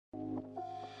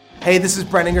Hey, this is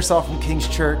Brent Ingersoll from King's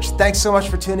Church. Thanks so much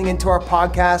for tuning into our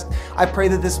podcast. I pray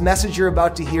that this message you're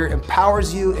about to hear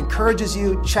empowers you, encourages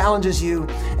you, challenges you,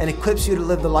 and equips you to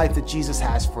live the life that Jesus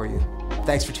has for you.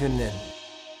 Thanks for tuning in.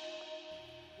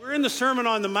 We're in the Sermon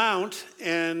on the Mount,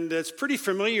 and it's pretty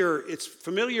familiar. It's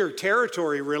familiar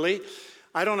territory, really.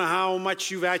 I don't know how much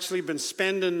you've actually been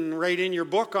spending right in your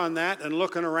book on that and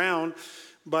looking around,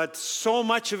 but so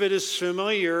much of it is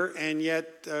familiar, and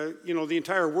yet, the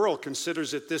entire world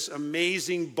considers it this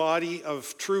amazing body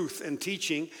of truth and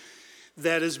teaching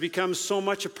that has become so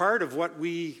much a part of what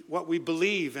we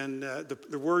believe and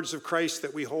the words of Christ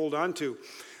that we hold on to.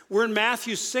 We're in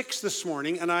Matthew 6 this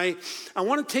morning, and I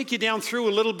want to take you down through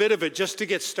a little bit of it just to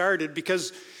get started,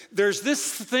 because there's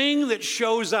this thing that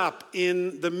shows up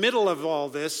in the middle of all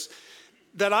this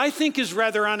that I think is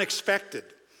rather unexpected.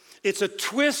 It's a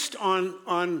twist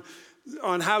on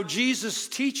how Jesus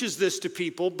teaches this to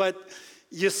people, but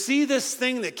you see this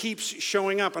thing that keeps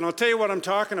showing up, and I'll tell you what I'm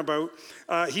talking about.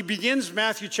 He begins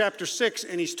Matthew chapter 6,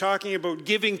 and he's talking about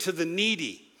giving to the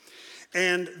needy.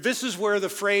 And this is where the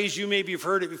phrase, you maybe have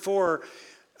heard it before,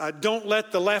 don't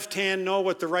let the left hand know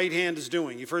what the right hand is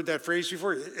doing. You've heard that phrase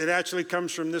before? It actually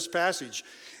comes from this passage.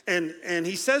 And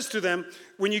he says to them,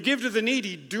 when you give to the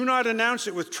needy, do not announce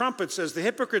it with trumpets as the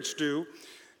hypocrites do,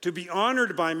 to be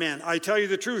honored by men. I tell you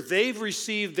the truth, they've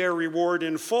received their reward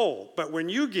in full. But when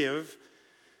you give,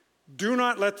 do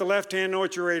not let the left hand know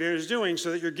what your right hand is doing,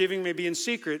 so that your giving may be in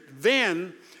secret.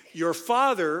 Then your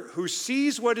Father, who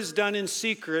sees what is done in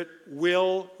secret,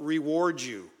 will reward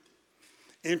you.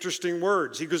 Interesting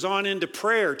words. He goes on into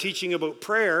prayer, teaching about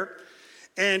prayer.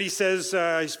 And he says,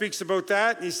 he speaks about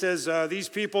that. He says, these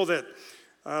people that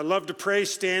love to pray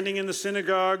standing in the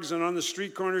synagogues and on the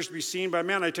street corners to be seen by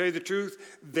men, I tell you the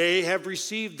truth, they have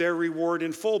received their reward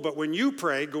in full. But when you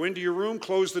pray, go into your room,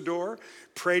 close the door,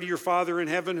 pray to your Father in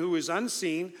heaven who is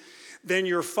unseen. Then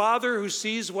your Father who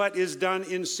sees what is done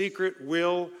in secret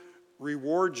will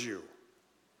reward you.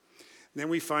 And then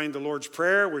we find the Lord's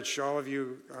Prayer, which all of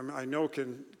you I know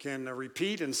can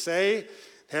repeat and say,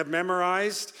 have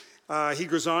memorized. He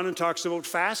goes on and talks about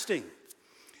fasting.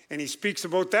 And he speaks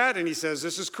about that, and he says,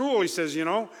 this is cool. He says,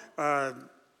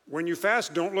 when you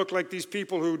fast, don't look like these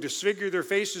people who disfigure their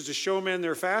faces to show men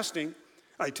they're fasting.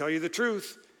 I tell you the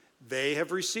truth, they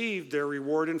have received their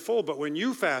reward in full. But when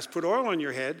you fast, put oil on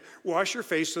your head, wash your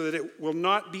face so that it will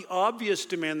not be obvious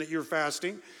to men that you're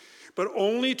fasting, but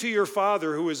only to your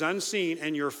Father who is unseen.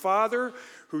 And your Father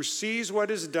who sees what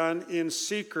is done in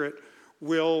secret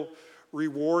will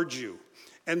reward you.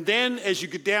 And then as you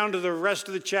get down to the rest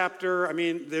of the chapter,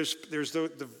 there's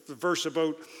the verse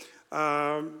about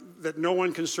that no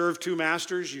one can serve two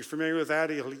masters. You're familiar with that?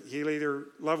 He'll either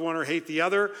love one or hate the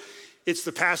other. It's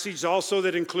the passage also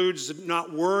that includes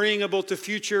not worrying about the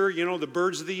future. The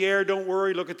birds of the air, don't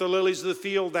worry. Look at the lilies of the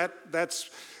field. That's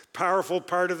powerful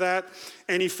part of that.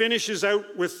 And he finishes out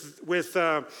with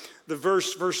the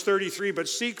verse 33, but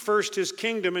seek first his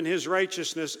kingdom and his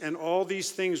righteousness, and all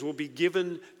these things will be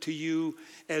given to you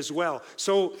as well.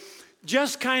 So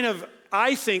just kind of,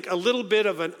 I think, a little bit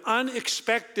of an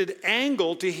unexpected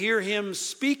angle to hear him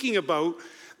speaking about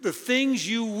the things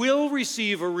you will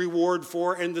receive a reward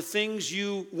for and the things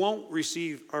you won't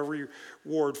receive a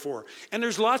reward for. And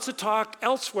there's lots of talk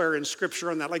elsewhere in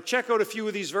Scripture on that. Like, check out a few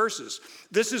of these verses.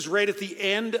 This is right at the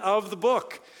end of the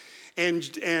book. And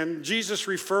Jesus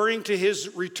referring to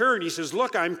his return, he says,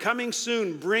 look, I'm coming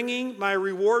soon, bringing my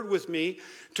reward with me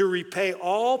to repay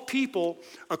all people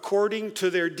according to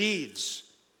their deeds.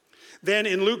 Then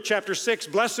in Luke chapter 6,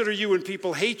 blessed are you when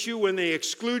people hate you, when they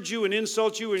exclude you and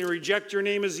insult you and reject your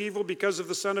name as evil because of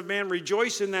the Son of Man.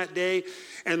 Rejoice in that day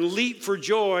and leap for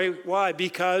joy. Why?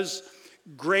 Because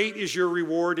great is your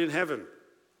reward in heaven.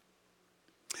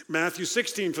 Matthew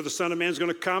 16, for the Son of Man is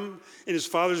going to come in his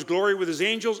Father's glory with his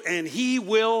angels, and he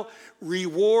will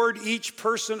reward each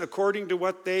person according to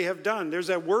what they have done. There's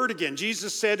that word again.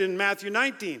 Jesus said in Matthew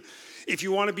 19, if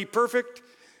you want to be perfect,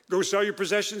 go sell your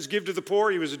possessions, give to the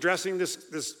poor. He was addressing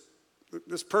this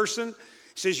person.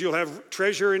 He says, you'll have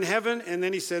treasure in heaven. And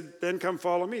then he said, then come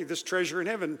follow me, this treasure in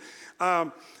heaven.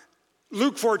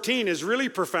 Luke 14 is really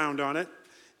profound on it.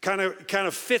 Kind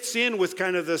of fits in with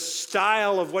kind of the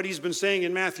style of what he's been saying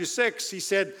in Matthew 6. He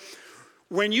said,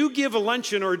 when you give a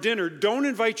luncheon or dinner, don't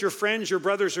invite your friends, your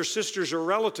brothers or sisters or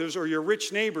relatives or your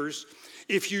rich neighbors.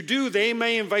 If you do, they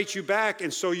may invite you back,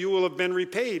 and so you will have been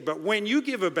repaid. But when you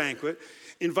give a banquet,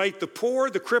 invite the poor,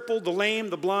 the crippled, the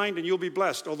lame, the blind, and you'll be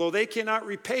blessed. Although they cannot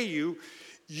repay you,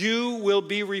 you will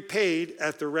be repaid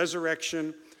at the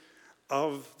resurrection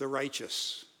of the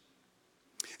righteous.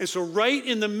 And so right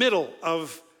in the middle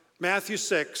of Matthew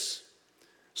 6,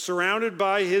 surrounded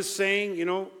by his saying,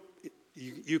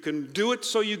 You can do it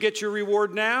so you get your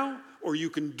reward now, or you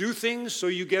can do things so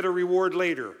you get a reward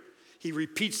later. He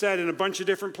repeats that in a bunch of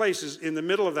different places. In the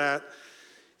middle of that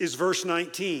is verse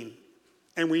 19.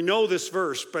 And we know this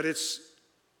verse, but it's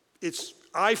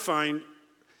I find,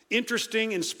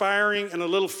 interesting, inspiring, and a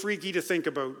little freaky to think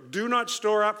about. Do not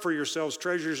store up for yourselves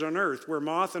treasures on earth, where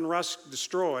moth and rust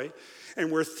destroy, and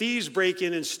where thieves break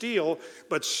in and steal,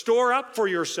 but store up for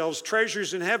yourselves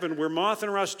treasures in heaven, where moth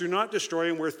and rust do not destroy,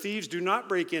 and where thieves do not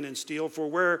break in and steal. For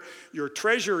where your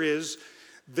treasure is,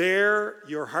 there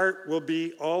your heart will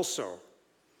be also.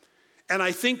 And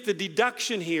I think the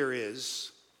deduction here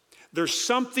is there's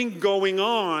something going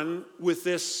on with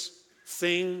this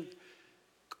thing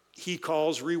he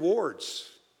calls rewards.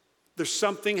 There's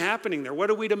something happening there. What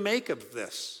are we to make of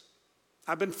this?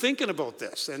 I've been thinking about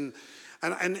this, and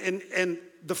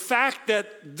the fact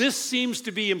that this seems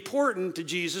to be important to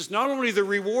Jesus, not only the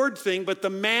reward thing, but the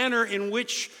manner in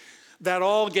which that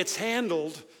all gets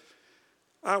handled.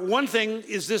 One thing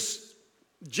is this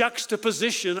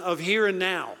juxtaposition of here and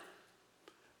now.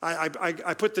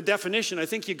 I put the definition, I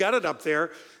think you got it up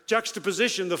there.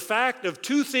 Juxtaposition, the fact of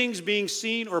two things being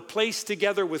seen or placed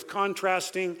together with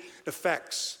contrasting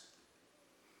effects.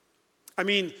 I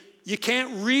mean, you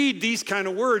can't read these kind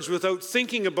of words without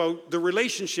thinking about the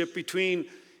relationship between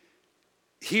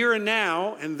here and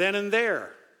now and then and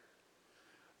there.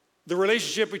 The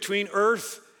relationship between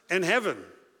earth and heaven.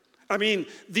 I mean,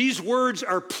 these words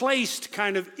are placed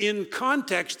kind of in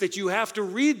context that you have to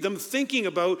read them thinking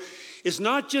about. It's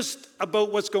not just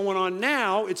about what's going on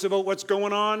now, it's about what's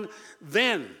going on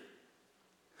then.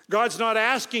 God's not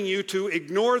asking you to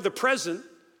ignore the present,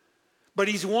 but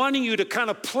he's wanting you to kind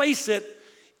of place it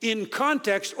in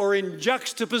context or in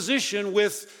juxtaposition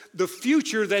with the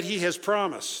future that he has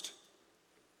promised.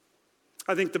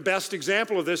 I think the best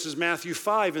example of this is Matthew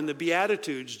 5 in the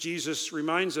Beatitudes. Jesus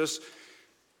reminds us,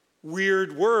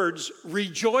 weird words,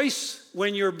 rejoice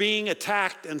when you're being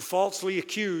attacked and falsely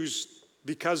accused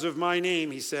because of my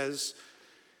name, he says,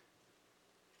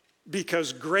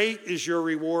 because great is your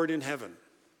reward in heaven.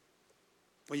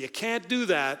 Well, you can't do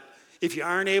that if you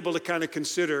aren't able to kind of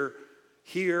consider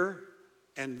here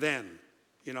and then,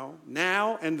 you know,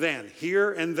 now and then,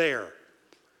 here and there.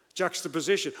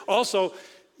 Juxtaposition. Also,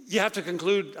 you have to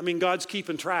conclude, I mean, God's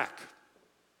keeping track.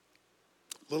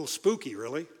 A little spooky,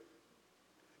 really.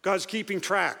 God's keeping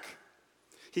track.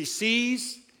 He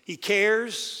sees, he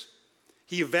cares,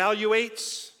 he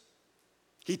evaluates,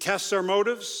 he tests our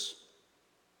motives.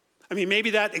 I mean, maybe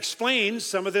that explains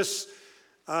some of this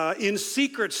in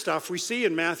secret stuff we see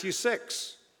in Matthew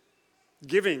 6.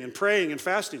 Giving and praying and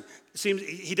fasting. It seems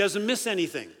he doesn't miss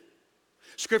anything.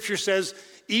 Scripture says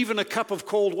even a cup of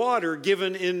cold water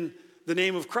given in the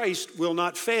name of Christ will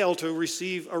not fail to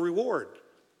receive a reward,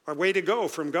 a way to go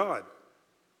from God.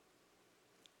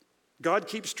 God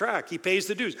keeps track. He pays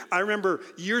the dues. I remember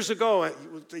years ago, a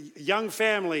young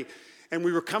family, and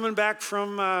we were coming back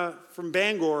from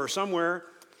Bangor or somewhere.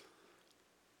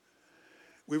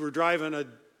 We were driving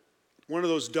one of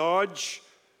those Dodge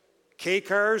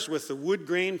K-cars with the wood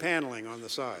grain paneling on the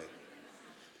side.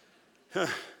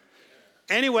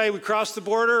 Anyway, we crossed the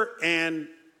border and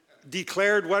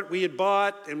declared what we had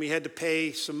bought, and we had to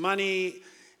pay some money,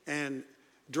 and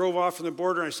drove off from the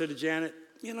border. And I said to Janet,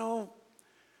 you know,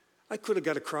 I could have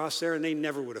got across there and they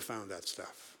never would have found that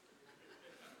stuff.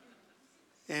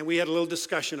 And we had a little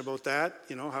discussion about that,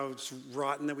 you know, how it's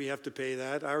rotten that we have to pay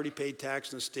that. I already paid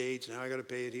tax in the States, now I got to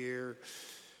pay it here.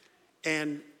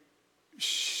 And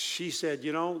she said,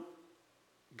 you know,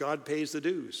 God pays the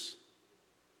dues.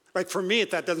 Like for me,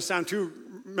 that doesn't sound too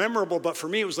memorable, but for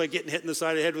me, it was like getting hit in the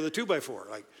side of the head with a 2x4.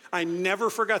 Like, I never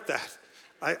forgot that.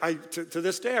 To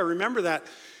this day, I remember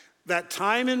that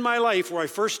time in my life where I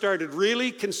first started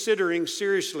really considering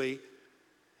seriously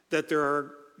that there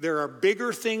are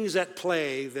bigger things at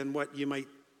play than what you might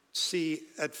see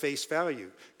at face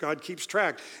value. God keeps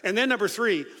track. And then number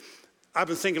 3, I've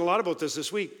been thinking a lot about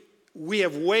this week. We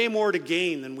have way more to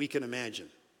gain than we can imagine.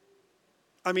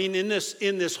 I mean, in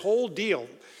this whole deal,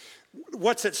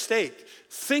 what's at stake?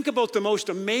 Think about the most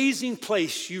amazing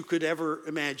place you could ever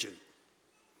imagine.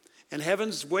 And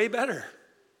heaven's way better.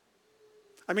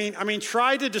 I mean,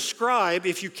 try to describe,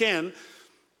 if you can,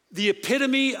 the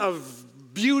epitome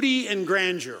of beauty and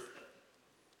grandeur.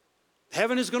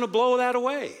 Heaven is going to blow that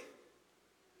away.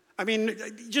 I mean,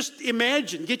 just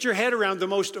imagine, get your head around the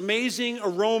most amazing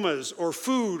aromas or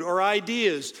food or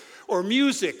ideas or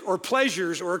music or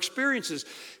pleasures or experiences.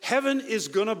 Heaven is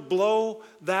going to blow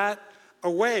that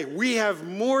away. We have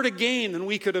more to gain than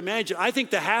we could imagine. I think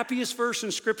the happiest verse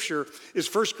in Scripture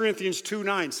is 1 Corinthians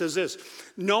 2:9. Says this,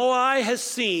 no eye has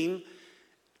seen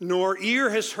nor ear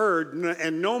has heard,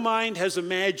 and no mind has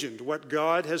imagined what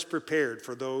God has prepared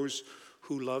for those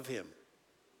who love him.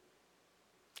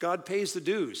 God pays the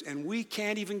dues, and we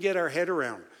can't even get our head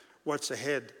around what's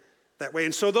ahead that way.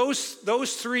 And so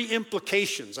those three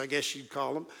implications, I guess you'd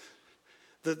call them,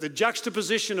 the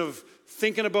juxtaposition of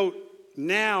thinking about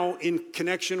now in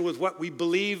connection with what we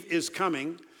believe is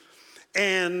coming,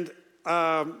 and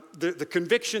the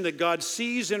conviction that God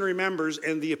sees and remembers,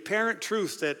 and the apparent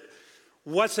truth that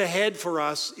what's ahead for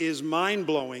us is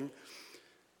mind-blowing.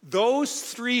 Those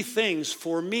three things,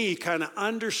 for me, kind of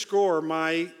underscore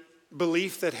my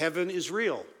belief that heaven is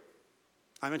real.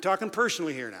 I'm talking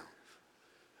personally here now.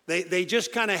 They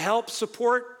just kind of help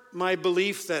support my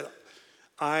belief that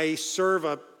I serve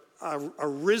a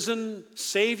risen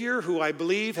Savior who I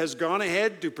believe has gone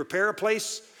ahead to prepare a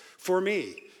place for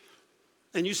me.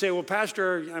 And you say, well,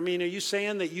 Pastor, are you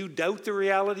saying that you doubt the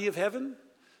reality of heaven?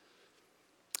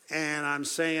 And I'm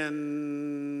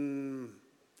saying,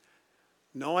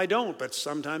 no, I don't, but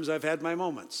sometimes I've had my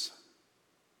moments.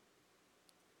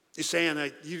 You're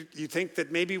saying you think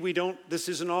that maybe this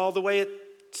isn't all the way it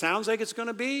sounds like it's going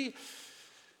to be?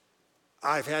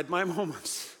 I've had my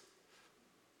moments.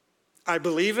 I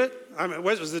believe it.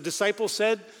 What was the disciple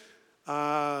said?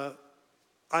 I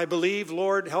believe,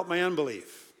 Lord, help my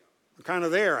unbelief. I'm kind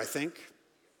of there, I think.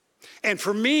 And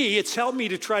for me, it's helped me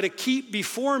to try to keep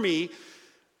before me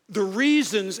the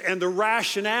reasons and the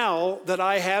rationale that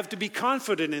I have to be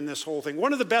confident in this whole thing.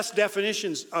 One of the best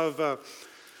definitions of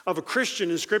a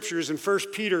Christian in Scripture is in 1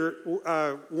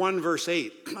 Peter 1, verse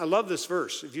 8. I love this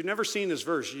verse. If you've never seen this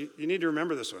verse, you need to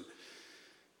remember this one.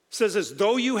 It says this,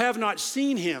 though you have not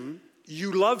seen him,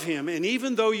 you love him, and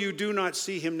even though you do not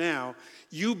see him now,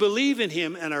 you believe in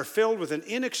him and are filled with an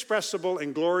inexpressible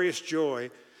and glorious joy,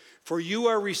 for you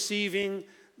are receiving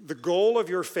the goal of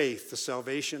your faith, the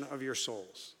salvation of your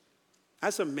souls.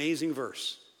 That's an amazing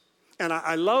verse. And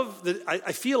I love that.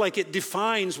 I feel like it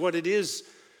defines what it is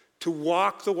to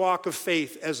walk the walk of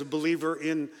faith as a believer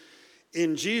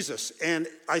in Jesus. And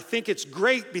I think it's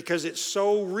great because it's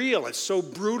so real. It's so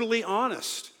brutally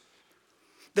honest.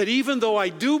 That even though I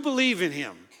do believe in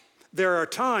him, there are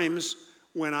times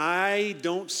when I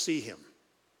don't see him.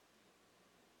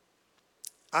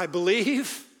 I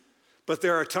believe, but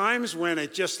there are times when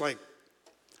it's just like,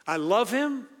 I love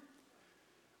him,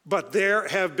 but there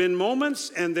have been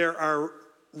moments and there are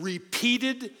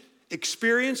repeated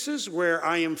experiences where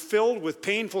I am filled with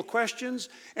painful questions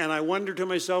and I wonder to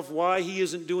myself why he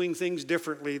isn't doing things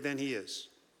differently than he is.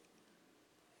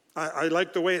 I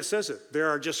like the way it says it. There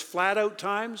are just flat out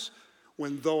times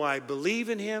when though I believe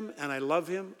in him and I love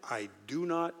him, I do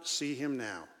not see him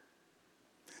now.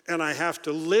 And I have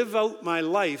to live out my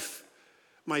life,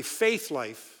 my faith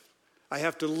life. I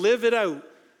have to live it out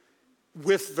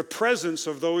with the presence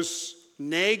of those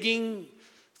nagging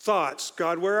thoughts.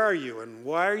 God, where are you? And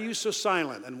why are you so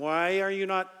silent? And why are you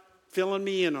not filling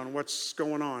me in on what's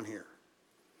going on here?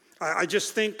 I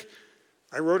just think,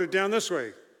 I wrote it down this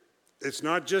way. It's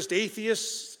not just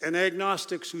atheists and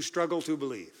agnostics who struggle to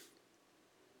believe.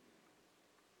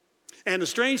 And the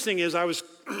strange thing is, I was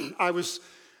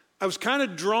kind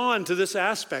of drawn to this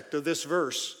aspect of this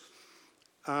verse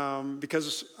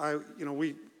because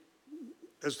we,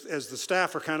 as the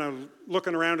staff are kind of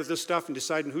looking around at this stuff and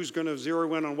deciding who's going to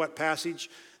zero in on what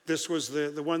passage, this was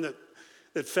the one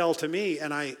that fell to me.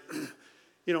 And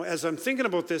as I'm thinking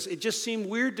about this, it just seemed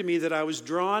weird to me that I was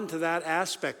drawn to that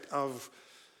aspect of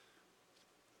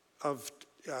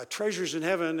treasures in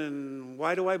heaven and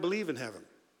why do I believe in heaven?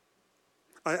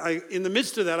 In the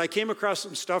midst of that, I came across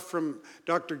some stuff from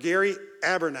Dr. Gary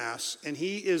Habermas, and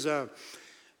he is an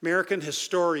American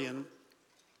historian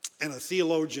and a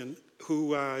theologian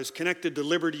who is connected to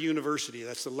Liberty University.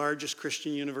 That's the largest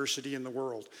Christian university in the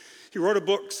world. He wrote a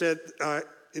book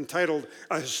entitled,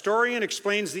 A Historian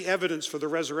Explains the Evidence for the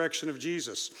Resurrection of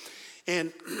Jesus.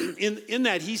 And in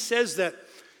that, he says that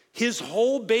his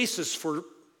whole basis for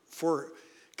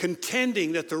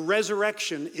contending that the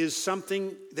resurrection is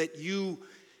something that you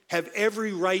have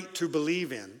every right to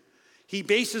believe in, he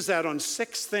bases that on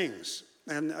 6 things.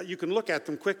 And you can look at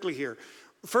them quickly here.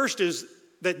 First is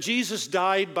that Jesus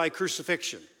died by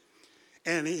crucifixion.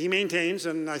 And he maintains,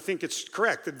 and I think it's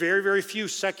correct, that very, very few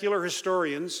secular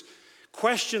historians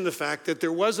question the fact that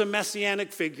there was a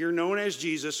messianic figure known as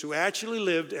Jesus who actually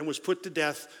lived and was put to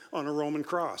death on a Roman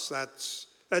cross. That's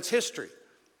history.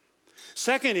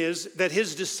 Second is that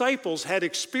his disciples had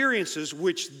experiences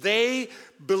which they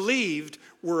believed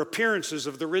were appearances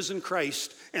of the risen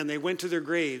Christ, and they went to their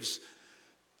graves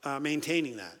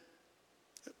maintaining that.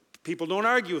 People don't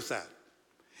argue with that.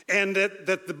 And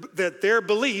that their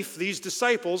belief, these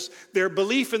disciples, their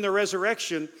belief in the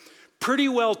resurrection pretty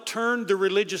well turned the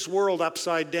religious world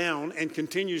upside down and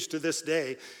continues to this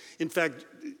day. In fact,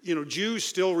 Jews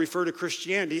still refer to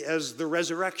Christianity as the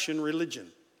resurrection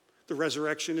religion. The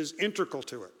resurrection is integral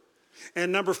to it.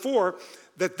 And number 4,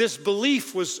 that this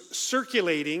belief was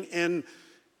circulating and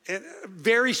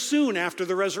very soon after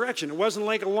the resurrection. It wasn't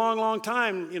like a long, long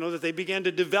time, that they began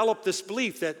to develop this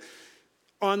belief that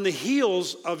on the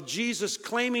heels of Jesus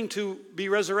claiming to be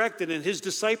resurrected and his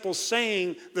disciples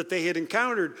saying that they had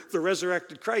encountered the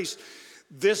resurrected Christ,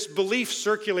 this belief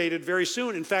circulated very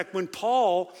soon. In fact, when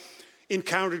Paul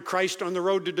encountered Christ on the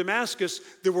road to Damascus,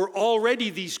 there were already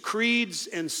these creeds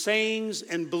and sayings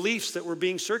and beliefs that were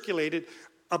being circulated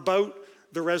about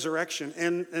the resurrection.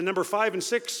 And number 5 and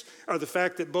 6 are the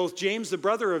fact that both James, the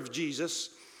brother of Jesus,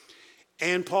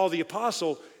 and Paul the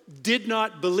apostle did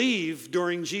not believe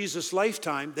during Jesus'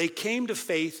 lifetime. They came to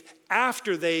faith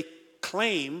after they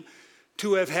claim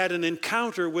to have had an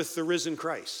encounter with the risen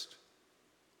Christ.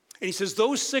 And he says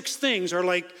those 6 things are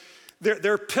like,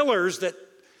 they're pillars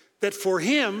that for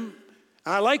him,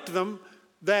 I liked them,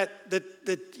 that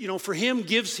for him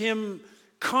gives him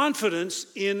confidence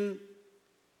in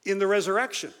the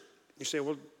resurrection. You say,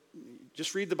 well,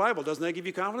 just read the Bible. Doesn't that give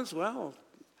you confidence? Well,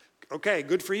 okay,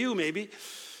 good for you maybe.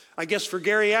 I guess for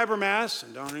Gary Habermas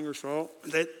and Don Ingersoll,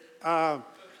 that a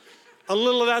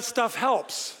little of that stuff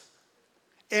helps.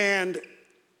 And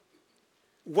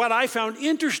what I found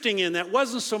interesting in that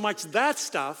wasn't so much that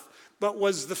stuff, but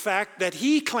was the fact that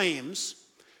he claims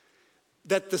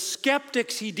that the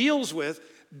skeptics he deals with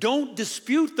don't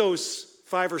dispute those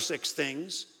 5 or 6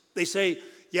 things. They say,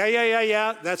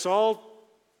 yeah, that's all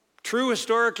true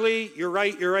historically, you're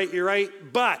right,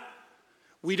 but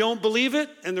we don't believe it,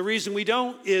 and the reason we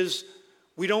don't is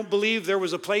we don't believe there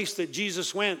was a place that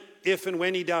Jesus went if and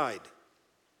when he died.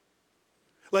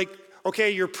 Like, okay,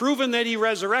 you're proving that he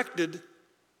resurrected,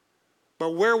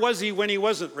 but where was he when he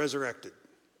wasn't resurrected?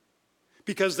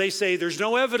 Because they say there's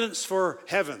no evidence for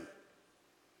heaven.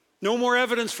 No more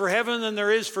evidence for heaven than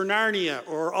there is for Narnia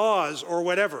or Oz or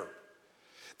whatever.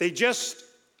 They just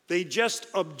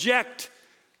object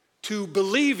to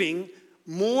believing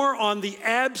more on the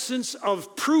absence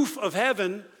of proof of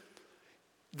heaven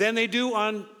than they do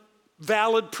on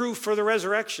valid proof for the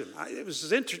resurrection. It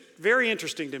was very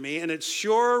interesting to me, and it's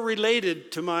sure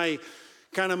related to my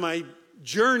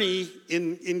journey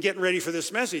in getting ready for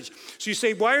this message. So you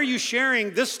say, why are you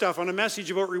sharing this stuff on a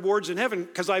message about rewards in heaven?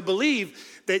 Because I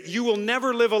believe that you will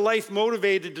never live a life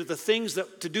motivated to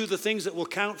do the things that will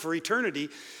count for eternity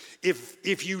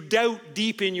if you doubt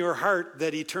deep in your heart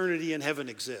that eternity in heaven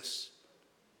exists.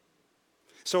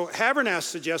 So Habermas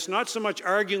suggests not so much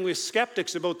arguing with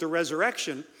skeptics about the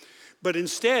resurrection, but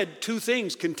instead 2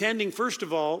 things: contending, first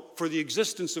of all, for the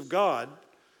existence of God,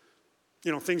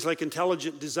 things like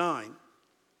intelligent design.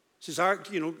 He says,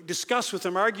 discuss with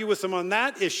them, argue with them on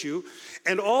that issue,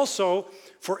 and also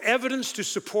for evidence to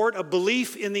support a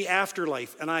belief in the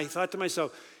afterlife. And I thought to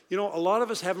myself, a lot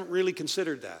of us haven't really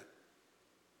considered that.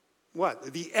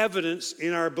 What? The evidence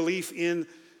in our belief in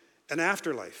an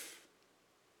afterlife.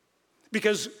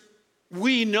 Because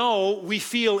we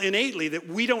feel innately that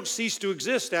we don't cease to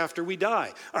exist after we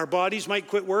die. Our bodies might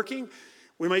quit working,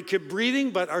 we might keep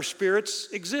breathing, but our spirits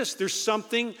exist. There's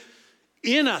something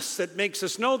in us that makes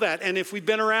us know that. And if we've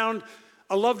been around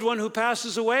a loved one who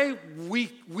passes away,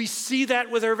 we see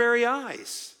that with our very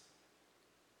eyes.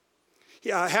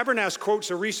 Habermas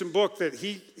quotes a recent book that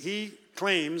he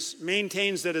claims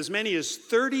maintains that as many as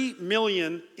 30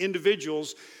 million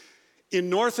individuals in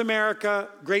North America,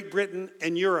 Great Britain,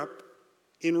 and Europe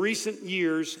in recent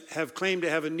years have claimed to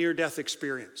have a near-death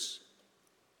experience.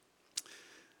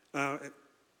 An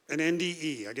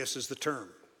NDE, I guess is the term.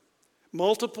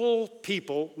 Multitudes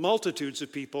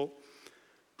of people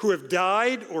who have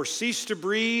died or ceased to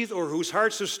breathe or whose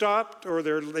hearts have stopped or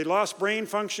they lost brain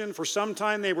function. For some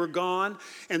time they were gone,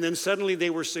 and then suddenly they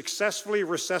were successfully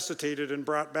resuscitated and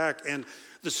brought back. And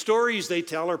the stories they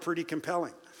tell are pretty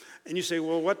compelling. And you say,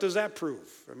 well, what does that prove?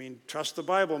 Trust the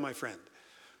Bible, my friend.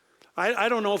 I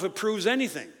don't know if it proves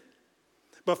anything.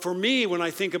 But for me, when I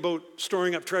think about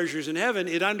storing up treasures in heaven,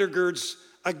 it undergirds,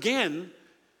 again,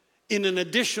 in an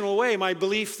additional way, my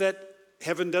belief that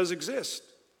heaven does exist.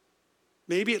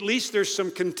 Maybe at least there's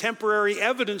some contemporary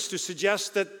evidence to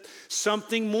suggest that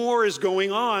something more is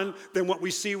going on than what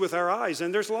we see with our eyes.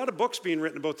 And there's a lot of books being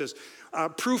written about this.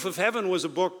 Proof of Heaven was a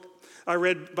book I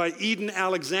read by Eden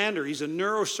Alexander. He's a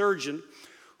neurosurgeon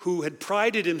who had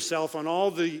prided himself on all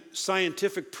the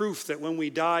scientific proof that when we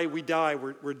die,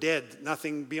 we're dead.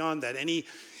 Nothing beyond that.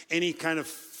 Any kind of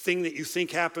thing that you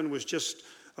think happened was just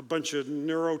a bunch of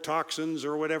neurotoxins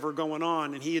or whatever going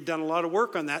on, and he had done a lot of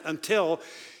work on that until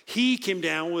he came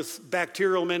down with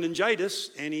bacterial meningitis,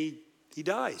 and he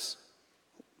dies,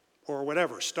 or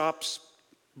whatever, stops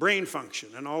brain function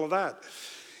and all of that.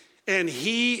 And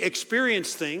he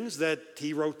experienced things that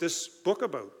he wrote this book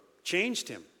about, changed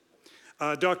him.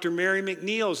 Dr. Mary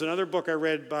McNeil is another book I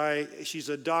read she's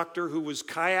a doctor who was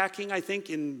kayaking, I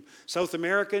think, in South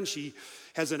America, and she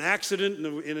has an accident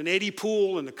in an eddy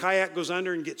pool, and the kayak goes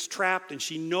under and gets trapped, and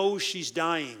she knows she's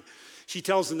dying. She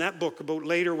tells in that book about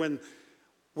later when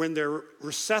they're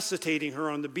resuscitating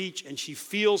her on the beach, and she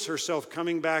feels herself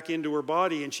coming back into her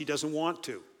body, and she doesn't want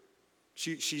to.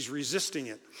 She's resisting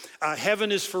it.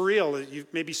 Heaven is for Real. You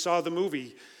maybe saw the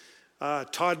movie.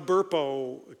 Todd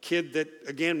Burpo, a kid that,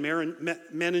 again,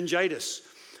 meningitis,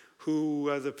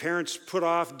 who the parents put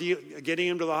off getting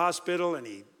him to the hospital, and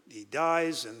he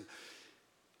dies. And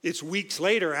it's weeks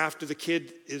later, after the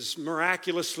kid is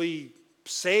miraculously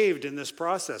saved in this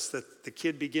process, that the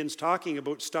kid begins talking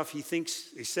about stuff he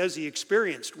says he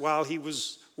experienced while he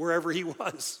was wherever he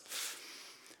was.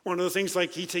 One of the things,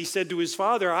 like he said to his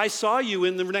father, I saw you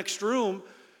in the next room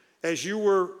as you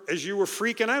were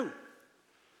freaking out.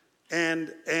 And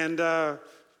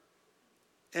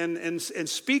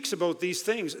speaks about these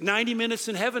things. 90 Minutes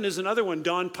in Heaven is another one.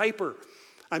 Don Piper.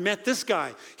 I met this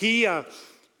guy.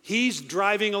 He's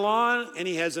driving along, and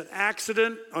he has an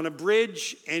accident on a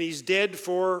bridge, and he's dead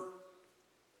for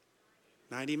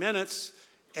 90 minutes.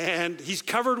 And he's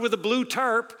covered with a blue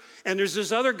tarp, and there's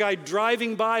this other guy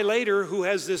driving by later who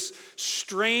has this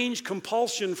strange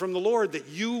compulsion from the Lord that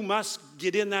you must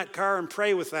get in that car and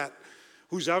pray with that.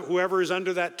 Whoever is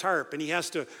under that tarp, and he has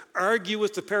to argue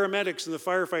with the paramedics and the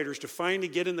firefighters to finally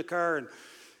get in the car. And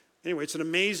anyway, it's an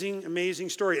amazing, amazing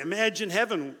story. Imagine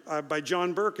Heaven by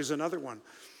John Burke is another one.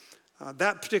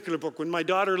 That particular book, when my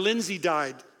daughter Lindsay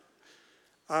died,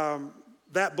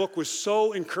 that book was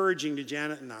so encouraging to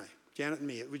Janet and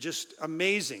me. It was just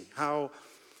amazing how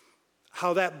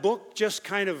that book just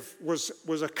kind of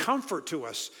was a comfort to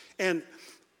us. And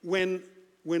when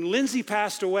Lindsay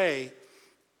passed away,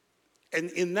 and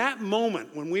in that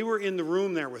moment, when we were in the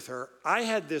room there with her, I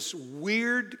had this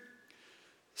weird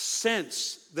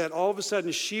sense that all of a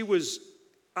sudden she was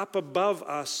up above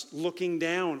us looking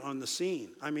down on the scene.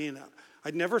 I mean,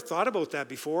 I'd never thought about that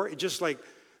before. It just like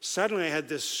suddenly I had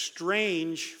this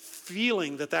strange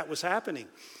feeling that was happening.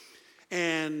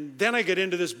 And then I get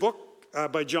into this book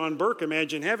by John Burke,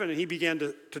 Imagine Heaven, and he began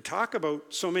to talk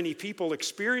about so many people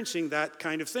experiencing that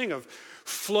kind of thing of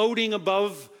floating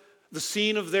above the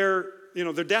scene of their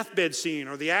deathbed scene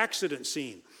or the accident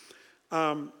scene.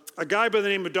 A guy by the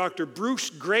name of Dr. Bruce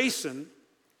Grayson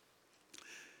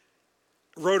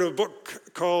wrote a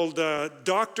book called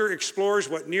Doctor Explores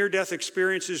What Near-Death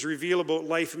Experiences Reveal About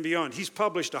Life and Beyond. He's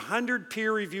published 100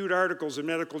 peer-reviewed articles in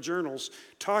medical journals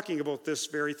talking about this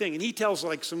very thing. And he tells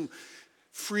like some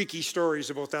freaky stories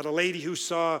about that. A lady who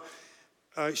saw,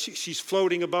 she's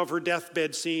floating above her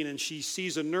deathbed scene, and she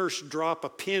sees a nurse drop a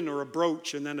pin or a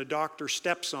brooch, and then a doctor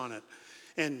steps on it.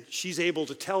 And she's able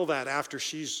to tell that after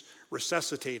she's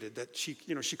resuscitated, that she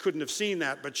couldn't have seen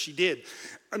that, but she did.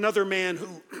 Another man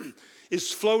who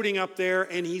is floating up there,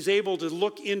 and he's able to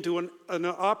look into an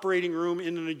operating room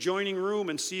in an adjoining room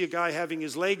and see a guy having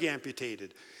his leg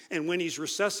amputated. And when he's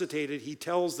resuscitated, he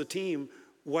tells the team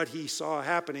what he saw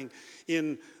happening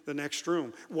in the next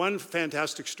room. One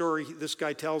fantastic story this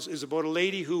guy tells is about a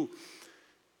lady who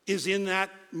is in that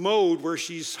mode where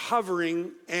she's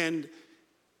hovering, and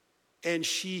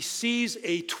she sees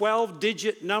a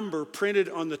 12-digit number printed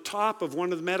on the top of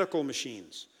one of the medical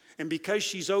machines. And because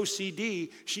she's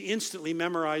OCD, she instantly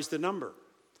memorized the number.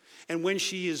 And when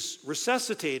she is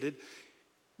resuscitated,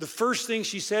 the first thing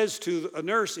she says to a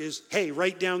nurse is, hey,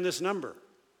 write down this number.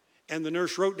 And the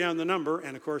nurse wrote down the number,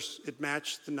 and of course, it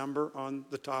matched the number on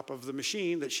the top of the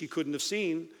machine that she couldn't have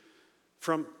seen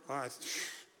from...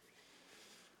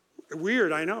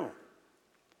 weird, I know.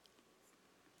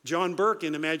 John Burke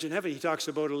in Imagine Heaven, he talks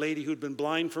about a lady who'd been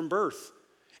blind from birth,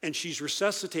 and she's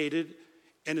resuscitated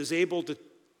and is able to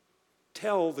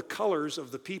tell the colors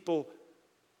of the people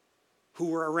who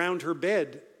were around her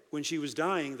bed when she was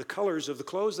dying, the colors of the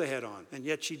clothes they had on, and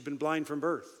yet she'd been blind from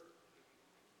birth.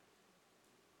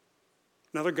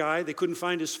 Another guy, they couldn't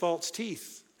find his false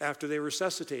teeth after they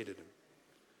resuscitated him.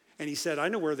 And he said, I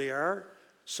know where they are.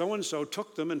 So-and-so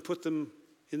took them and put them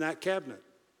in that cabinet.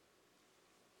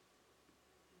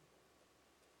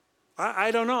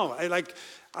 I don't know.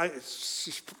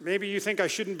 Maybe you think I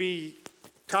shouldn't be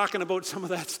talking about some of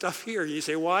that stuff here. You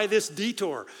say, why this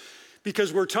detour?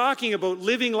 Because we're talking about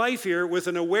living life here with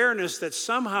an awareness that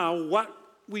somehow what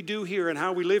we do here and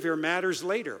how we live here matters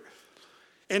later.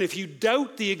 And if you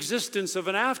doubt the existence of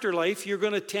an afterlife, you're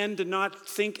going to tend to not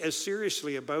think as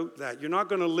seriously about that. You're not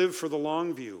going to live for the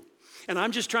long view. And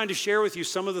I'm just trying to share with you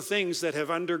some of the things that have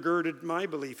undergirded my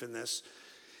belief in this,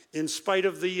 in spite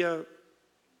of the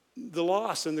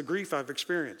loss and the grief I've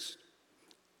experienced.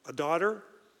 A daughter,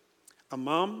 a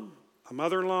mom, a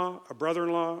mother-in-law, a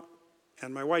brother-in-law,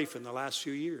 and my wife in the last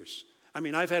few years. I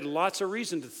mean, I've had lots of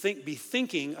reason to be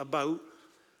thinking about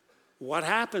what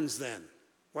happens then.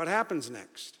 What happens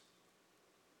next?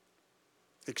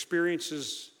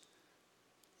 Experiences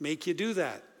make you do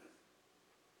that.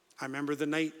 I remember the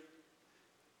night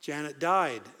Janet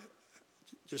died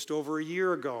just over a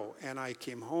year ago, and I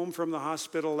came home from the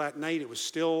hospital that night. It was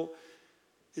still,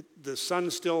 the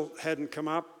sun still hadn't come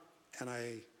up, and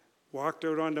I walked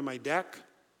out onto my deck.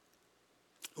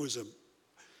 It was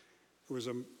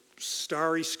a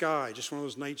starry sky, just one of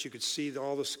those nights you could see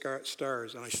all the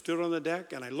stars. And I stood on the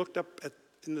deck, and I looked up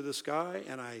into the sky,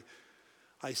 and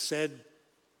I said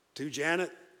to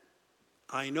Janet,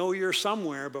 I know you're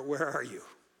somewhere, but where are you?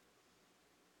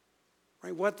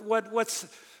 Right?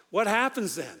 What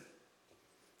happens then?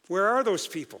 Where are those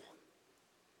people?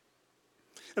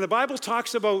 And the Bible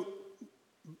talks about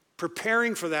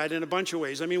preparing for that in a bunch of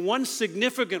ways. I mean, one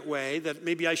significant way that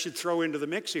maybe I should throw into the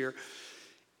mix here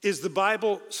is the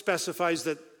Bible specifies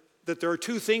that there are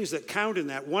two things that count in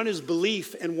that. One is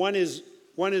belief and one is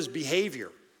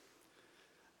behavior.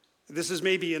 This is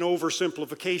maybe an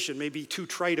oversimplification, maybe too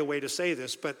trite a way to say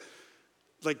this, but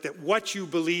like that what you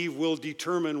believe will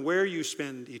determine where you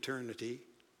spend eternity,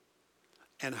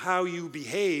 and how you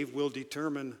behave will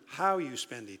determine how you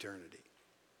spend eternity.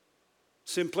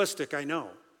 Simplistic, I know,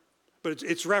 but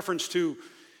it's reference to,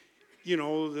 you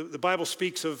know, the Bible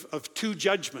speaks of two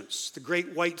judgments, the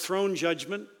great white throne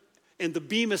judgment and the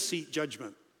Bema seat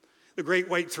judgment. The great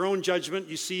white throne judgment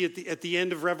you see at the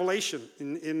end of Revelation,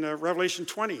 in Revelation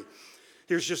 20.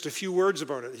 Here's just a few words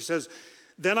about it. He says,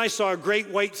 then I saw a great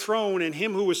white throne and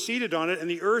him who was seated on it, and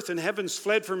the earth and heavens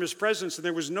fled from his presence, and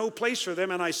there was no place for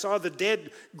them. And I saw the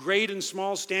dead, great and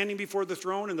small, standing before the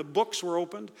throne, and the books were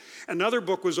opened. Another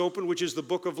book was opened, which is the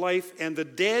book of life, and the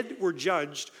dead were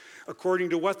judged according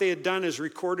to what they had done as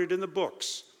recorded in the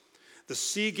books. The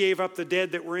sea gave up the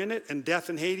dead that were in it, and death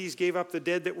and Hades gave up the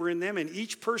dead that were in them, and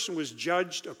each person was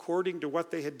judged according to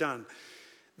what they had done.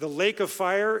 The lake of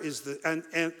fire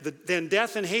then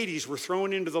death and Hades were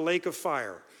thrown into the lake of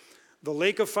fire. The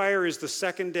lake of fire is the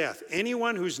second death.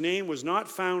 Anyone whose name was not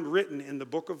found written in the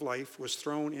book of life was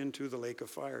thrown into the lake of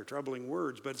fire. Troubling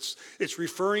words, but it's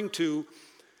referring to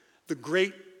the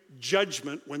great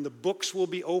judgment when the books will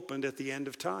be opened at the end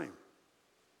of time.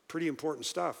 Pretty important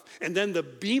stuff. And then the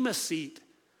Bema seat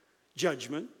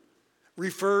judgment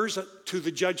refers to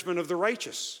the judgment of the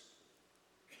righteous.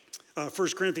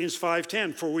 1 Corinthians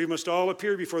 5:10, for we must all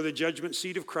appear before the judgment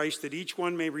seat of Christ, that each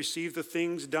one may receive the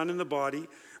things done in the body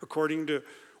according to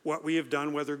what we have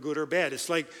done, whether good or bad. It's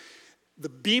like the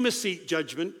Bema seat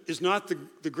judgment is not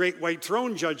the great white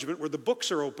throne judgment where the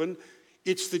books are open.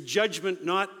 It's the judgment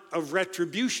not of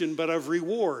retribution, but of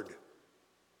reward,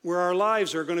 where our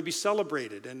lives are going to be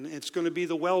celebrated, and it's going to be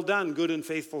the well done, good and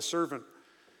faithful servant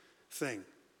thing.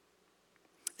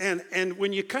 And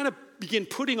when you kind of begin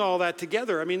putting all that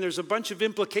together, I mean, there's a bunch of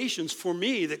implications for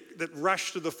me that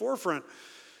rush to the forefront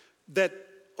that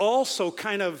also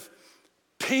kind of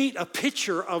paint a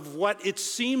picture of what it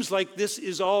seems like this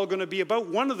is all going to be about.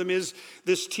 One of them is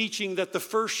this teaching that the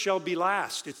first shall be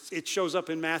last. It shows up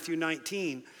in Matthew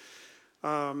 19.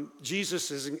 Jesus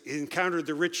has encountered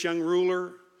the rich young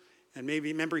ruler, and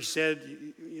maybe remember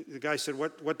the guy said,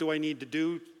 what do I need to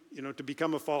do, to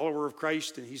become a follower of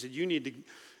Christ? And he said, you need to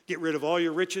get rid of all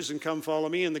your riches and come follow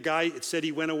me. And the guy, it said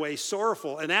he went away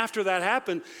sorrowful. And after that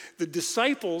happened, the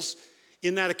disciples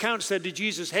in that account said to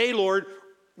Jesus, hey, Lord,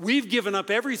 we've given up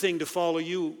everything to follow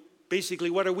you. Basically,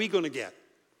 what are we going to get?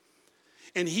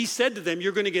 And he said to them,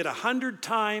 you're going to get 100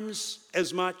 times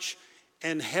as much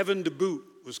and heaven to boot,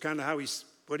 was kind of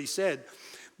what he said.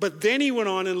 But then he went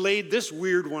on and laid this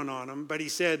weird one on them. But he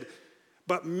said,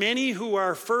 but many who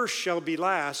are first shall be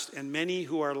last, and many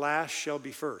who are last shall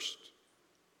be first.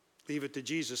 Leave it to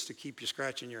Jesus to keep you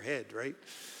scratching your head, right?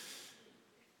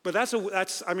 But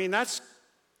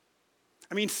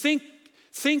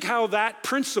think how that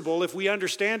principle, if we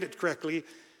understand it correctly,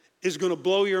 is going to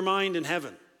blow your mind in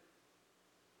heaven.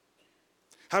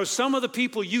 How some of the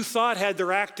people you thought had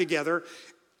their act together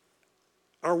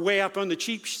are way up on the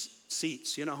cheap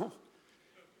seats,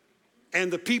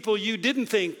 And the people you didn't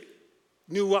think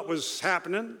knew what was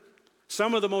happening,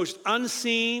 some of the most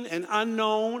unseen and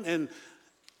unknown and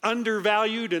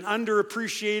undervalued and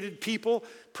underappreciated people,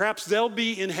 perhaps they'll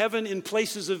be in heaven in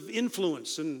places of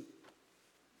influence and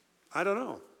I don't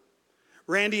know.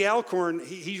 Randy Alcorn,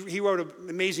 he wrote an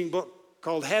amazing book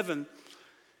called Heaven.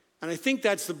 And I think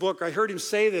that's the book. I heard him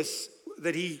say this,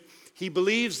 that he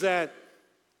believes that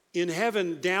in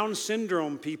heaven, Down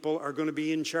syndrome people are going to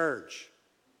be in charge.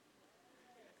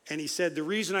 And he said, the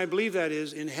reason I believe that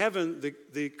is in heaven,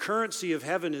 the currency of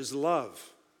heaven is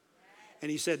love. And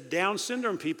he said, Down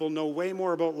syndrome people know way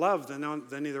more about love than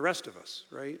any of the rest of us,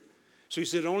 right? So he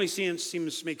said, it only seems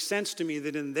to make sense to me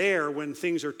that in there, when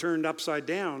things are turned upside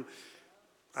down,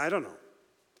 I don't know.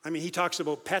 I mean, he talks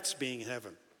about pets being in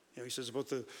heaven. He says about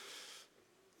the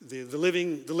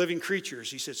living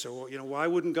creatures. He said, so, why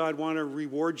wouldn't God want to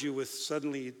reward you with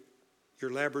suddenly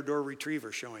your Labrador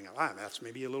retriever showing up? That's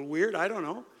maybe a little weird. I don't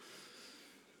know.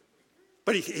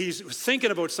 But he's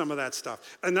thinking about some of that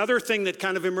stuff. Another thing that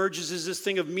kind of emerges is this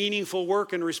thing of meaningful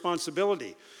work and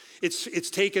responsibility. It's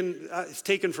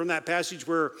taken from that passage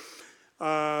where,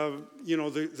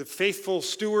 the faithful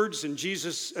stewards and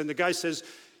Jesus, and the guy says,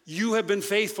 you have been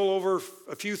faithful over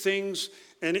a few things.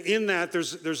 And in that,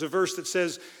 there's a verse that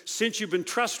says, since you've been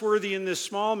trustworthy in this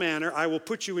small manner, I will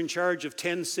put you in charge of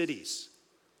 10 cities.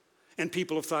 And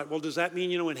people have thought, well, does that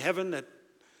mean, in heaven that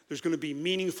there's going to be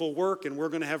meaningful work and we're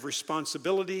going to have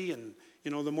responsibility and,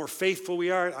 the more faithful we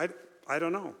are? I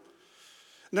don't know.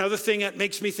 Another thing that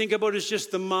makes me think about is just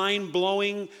the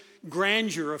mind-blowing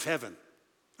grandeur of heaven.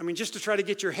 I mean, just to try to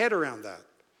get your head around that.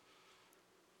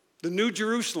 The New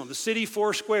Jerusalem, the city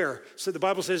four square, so the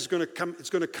Bible says it's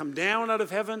going to come down out of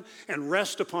heaven and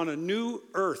rest upon a new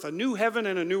earth, a new heaven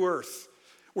and a new earth,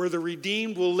 where the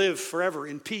redeemed will live forever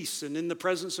in peace and in the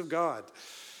presence of God.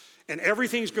 And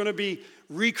everything's going to be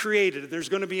recreated. There's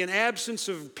going to be an absence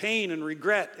of pain and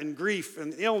regret and grief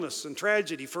and illness and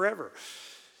tragedy forever.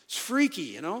 It's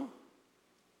freaky,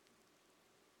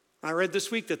 I read this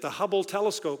week that the Hubble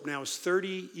telescope now is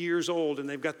 30 years old, and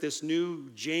they've got this new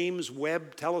James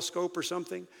Webb telescope or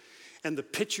something. And the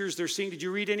pictures they're seeing, did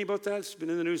you read any about that? It's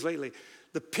been in the news lately.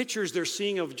 The pictures they're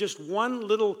seeing of just one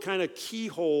little kind of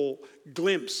keyhole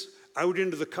glimpse out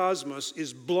into the cosmos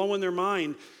is blowing their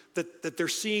mind, that they're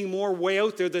seeing more way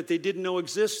out there that they didn't know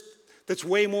exists, that's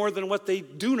way more than what they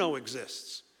do know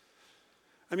exists.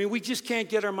 I mean, we just can't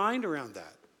get our mind around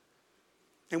that.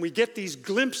 And we get these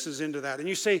glimpses into that. And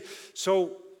you say,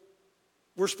 so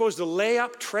we're supposed to lay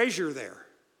up treasure there.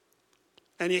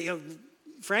 And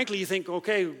frankly, you think,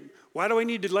 okay, why do I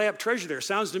need to lay up treasure there?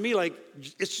 Sounds to me like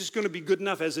it's just going to be good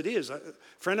enough as it is. A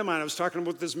friend of mine, I was talking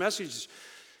about this message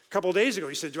a couple of days ago.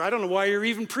 He said, I don't know why you're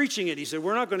even preaching it. He said,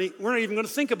 we're not even going to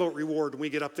think about reward when we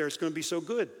get up there. It's going to be so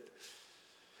good.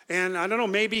 And I don't know,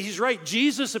 maybe he's right.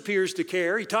 Jesus appears to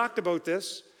care. He talked about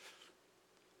this.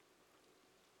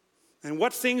 And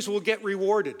what things will get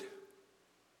rewarded?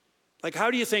 Like, how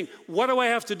do you think, what do I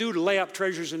have to do to lay up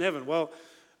treasures in heaven? Well,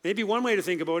 maybe one way to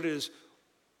think about it is,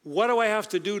 what do I have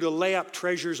to do to lay up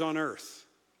treasures on earth?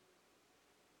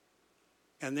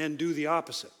 And then do the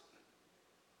opposite.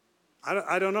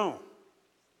 I don't know.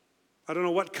 I don't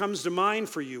know what comes to mind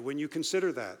for you when you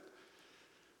consider that.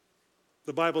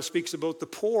 The Bible speaks about the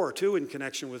poor, too, in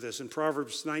connection with this. In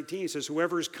Proverbs 19, it says,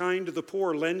 whoever is kind to the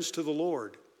poor lends to the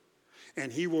Lord,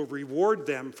 and he will reward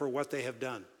them for what they have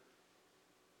done.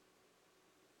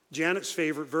 Janet's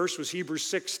favorite verse was Hebrews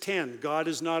 6:10. God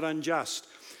is not unjust.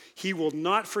 He will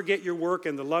not forget your work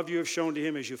and the love you have shown to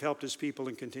him as you've helped his people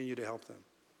and continue to help them.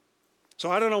 So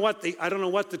I don't know what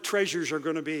the treasures are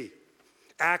going to be.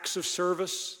 Acts of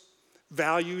service,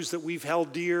 values that we've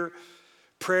held dear,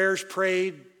 prayers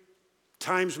prayed,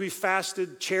 times we've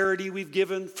fasted, charity we've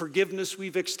given, forgiveness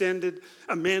we've extended,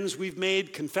 amends we've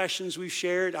made, confessions we've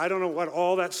shared. I don't know what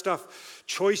all that stuff,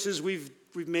 choices we've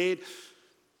made,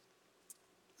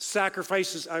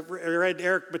 sacrifices. I read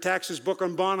Eric Metaxas' book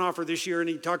on Bonhoeffer this year, and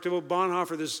he talked about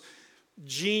Bonhoeffer, this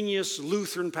genius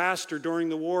Lutheran pastor during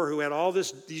the war who had all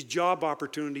these job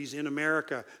opportunities in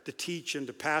America to teach and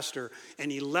to pastor,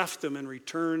 and he left them and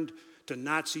returned to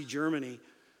Nazi Germany.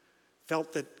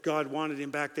 Felt that God wanted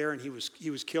him back there, and he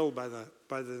was killed by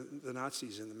the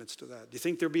Nazis in the midst of that. Do you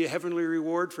think there'll be a heavenly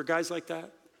reward for guys like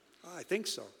that? I think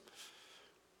so.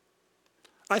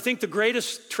 I think the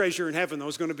greatest treasure in heaven, though,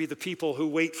 is going to be the people who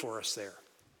wait for us there.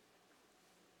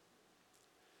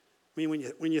 I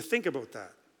mean, when you think about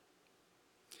that,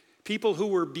 people who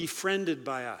were befriended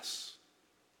by us,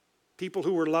 people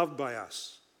who were loved by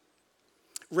us,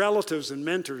 relatives and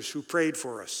mentors who prayed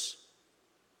for us.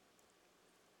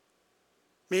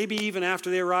 Maybe even after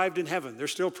they arrived in heaven, they're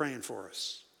still praying for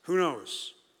us. Who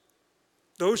knows?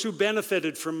 Those who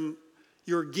benefited from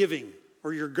your giving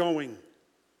or your going.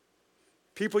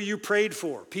 People you prayed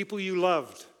for, people you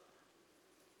loved.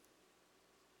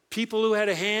 People who had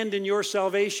a hand in your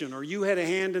salvation or you had a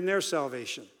hand in their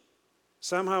salvation.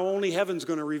 Somehow only heaven's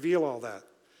going to reveal all that.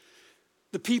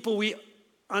 The people we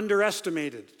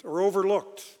underestimated or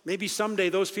overlooked, maybe someday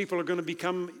those people are going to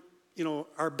become,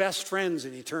 our best friends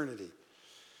in eternity.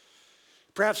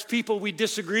 Perhaps people we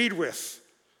disagreed with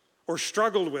or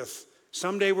struggled with,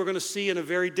 someday we're going to see in a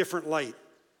very different light.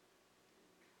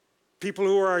 People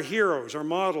who are our heroes, our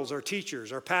models, our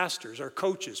teachers, our pastors, our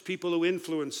coaches, people who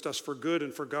influenced us for good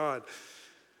and for God.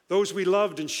 Those we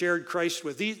loved and shared Christ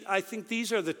with. I think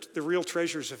these are the real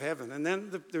treasures of heaven. And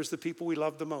then there's the people we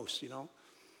love the most,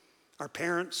 Our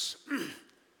parents,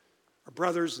 our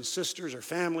brothers and sisters, our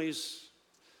families,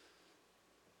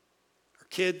 our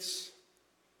kids.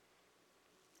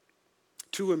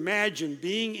 To imagine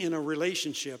being in a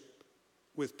relationship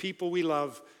with people we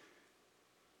love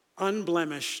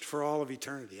unblemished for all of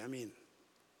eternity.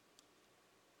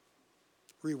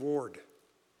 Reward.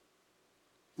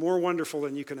 More wonderful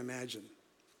than you can imagine.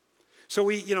 So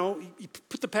you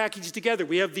put the package together.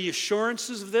 We have the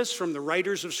assurances of this from the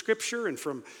writers of Scripture and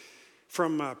from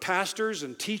pastors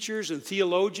and teachers and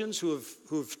theologians who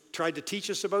have tried to teach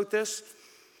us about this.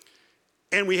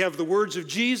 And we have the words of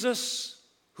Jesus,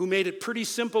 who made it pretty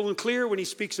simple and clear when he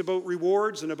speaks about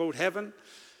rewards and about heaven.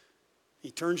 He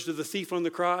turns to the thief on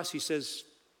the cross. He says,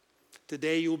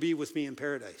 "Today you'll be with me in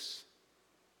paradise."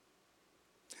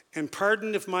 And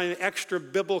pardon if my extra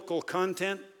biblical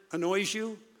content annoys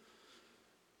you,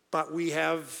 but we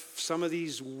have some of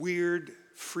these weird,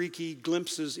 freaky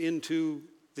glimpses into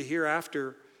the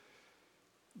hereafter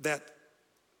that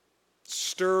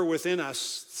stir within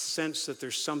us the sense that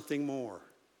there's something more.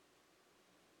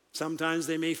 Sometimes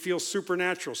they may feel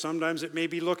supernatural. Sometimes it may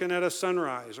be looking at a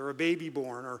sunrise or a baby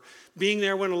born or being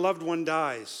there when a loved one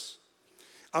dies.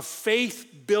 A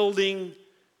faith-building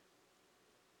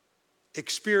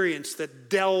experience that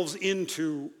delves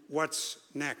into what's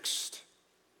next.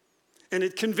 And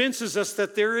it convinces us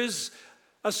that there is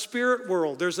a spirit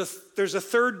world. There's a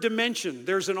third dimension.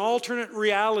 There's an alternate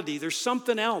reality. There's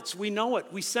something else. We know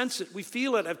it. We sense it. We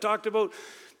feel it. I've talked about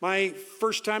my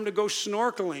first time to go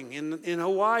snorkeling in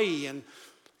Hawaii. And,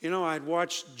 I'd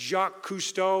watched Jacques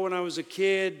Cousteau when I was a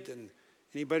kid. And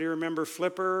anybody remember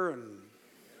Flipper and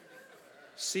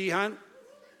Sea Hunt?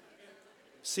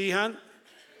 Sea Hunt?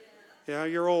 Yeah,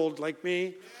 you're old like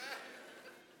me.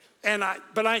 And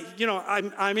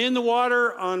I'm in the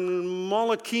water on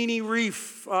Molokini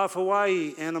Reef off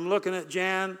Hawaii, and I'm looking at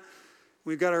Jan.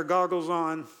 We've got our goggles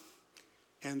on,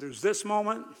 and there's this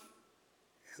moment,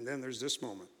 and then there's this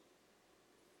moment.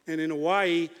 And in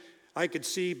Hawaii, I could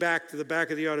see back to the back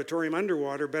of the auditorium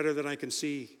underwater better than I can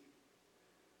see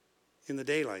in the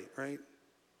daylight, right?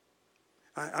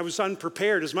 I was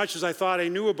unprepared. As much as I thought I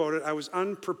knew about it, I was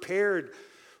unprepared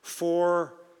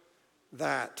for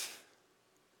that.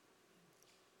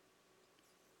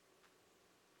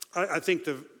 I think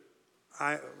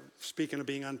speaking of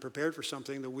being unprepared for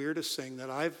something, the weirdest thing that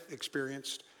I've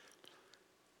experienced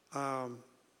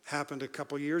happened a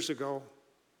couple years ago.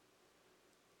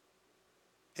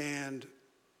 And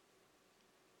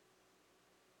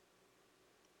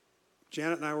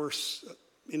Janet and I were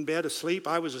in bed asleep.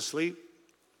 I was asleep.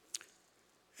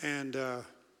 And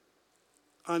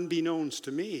unbeknownst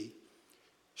to me,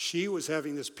 she was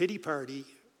having this pity party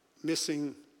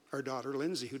missing our daughter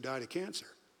Lindsay, who died of cancer.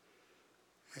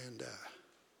 And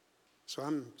so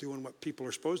I'm doing what people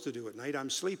are supposed to do at night. I'm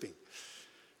sleeping.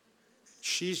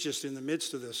 She's just in the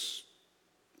midst of this,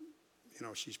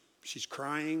 she's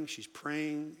crying, she's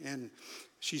praying, and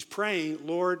she's praying,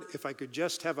 "Lord, if I could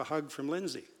just have a hug from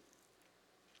Lindsay."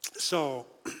 So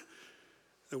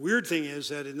the weird thing is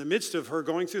that in the midst of her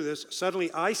going through this,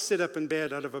 suddenly I sit up in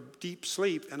bed out of a deep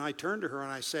sleep, and I turn to her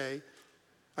and I say,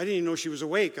 I didn't even know she was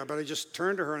awake, but I just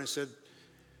turned to her and I said,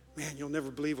 "Man, you'll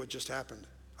never believe what just happened.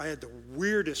 I had the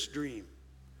weirdest dream."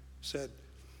 Said,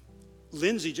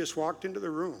 Lindsay just walked into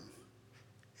the room,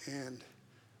 and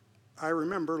I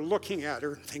remember looking at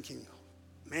her and thinking,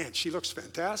 "Man, she looks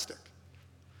fantastic."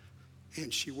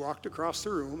 And she walked across the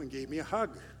room and gave me a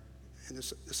hug. And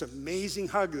this amazing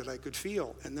hug that I could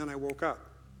feel. And then I woke up.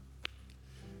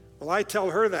 Well, I tell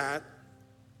her that,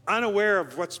 unaware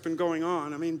of what's been going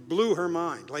on. Blew her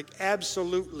mind, like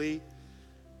absolutely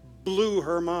blew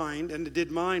her mind, and it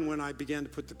did mine when I began to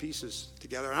put the pieces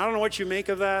together. And I don't know what you make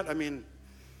of that.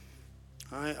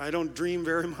 I don't dream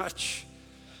very much.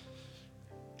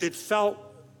 It felt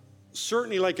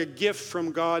certainly like a gift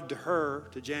from God to her,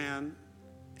 to Jan,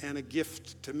 and a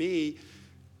gift to me,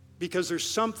 because there's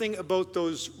something about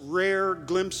those rare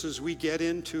glimpses we get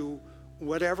into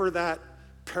whatever that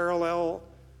parallel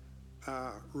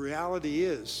reality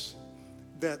is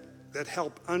that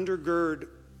help undergird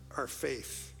our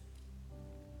faith.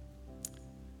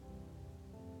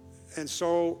 And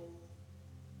so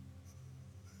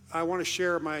I want to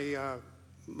share my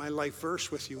life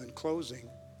verse with you in closing.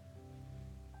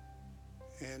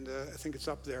 And I think it's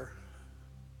up there.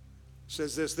 It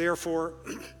says this, therefore,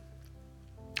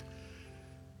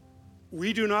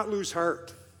 we do not lose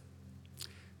heart.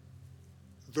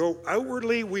 Though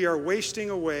outwardly we are wasting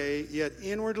away, yet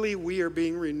inwardly we are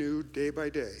being renewed day by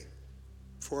day.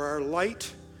 For our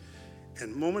light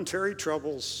and momentary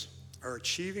troubles are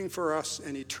achieving for us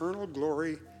an eternal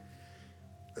glory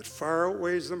that far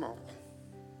outweighs them all.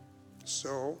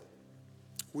 So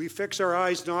we fix our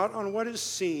eyes not on what is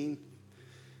seen,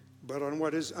 but on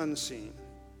what is unseen.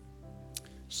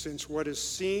 Since what is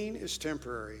seen is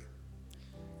temporary,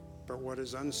 but what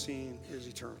is unseen is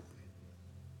eternal.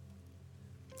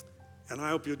 And I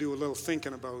hope you'll do a little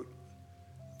thinking about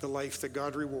the life that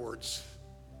God rewards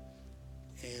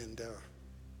and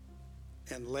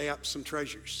lay up some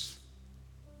treasures,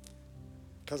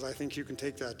 because I think you can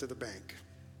take that to the bank.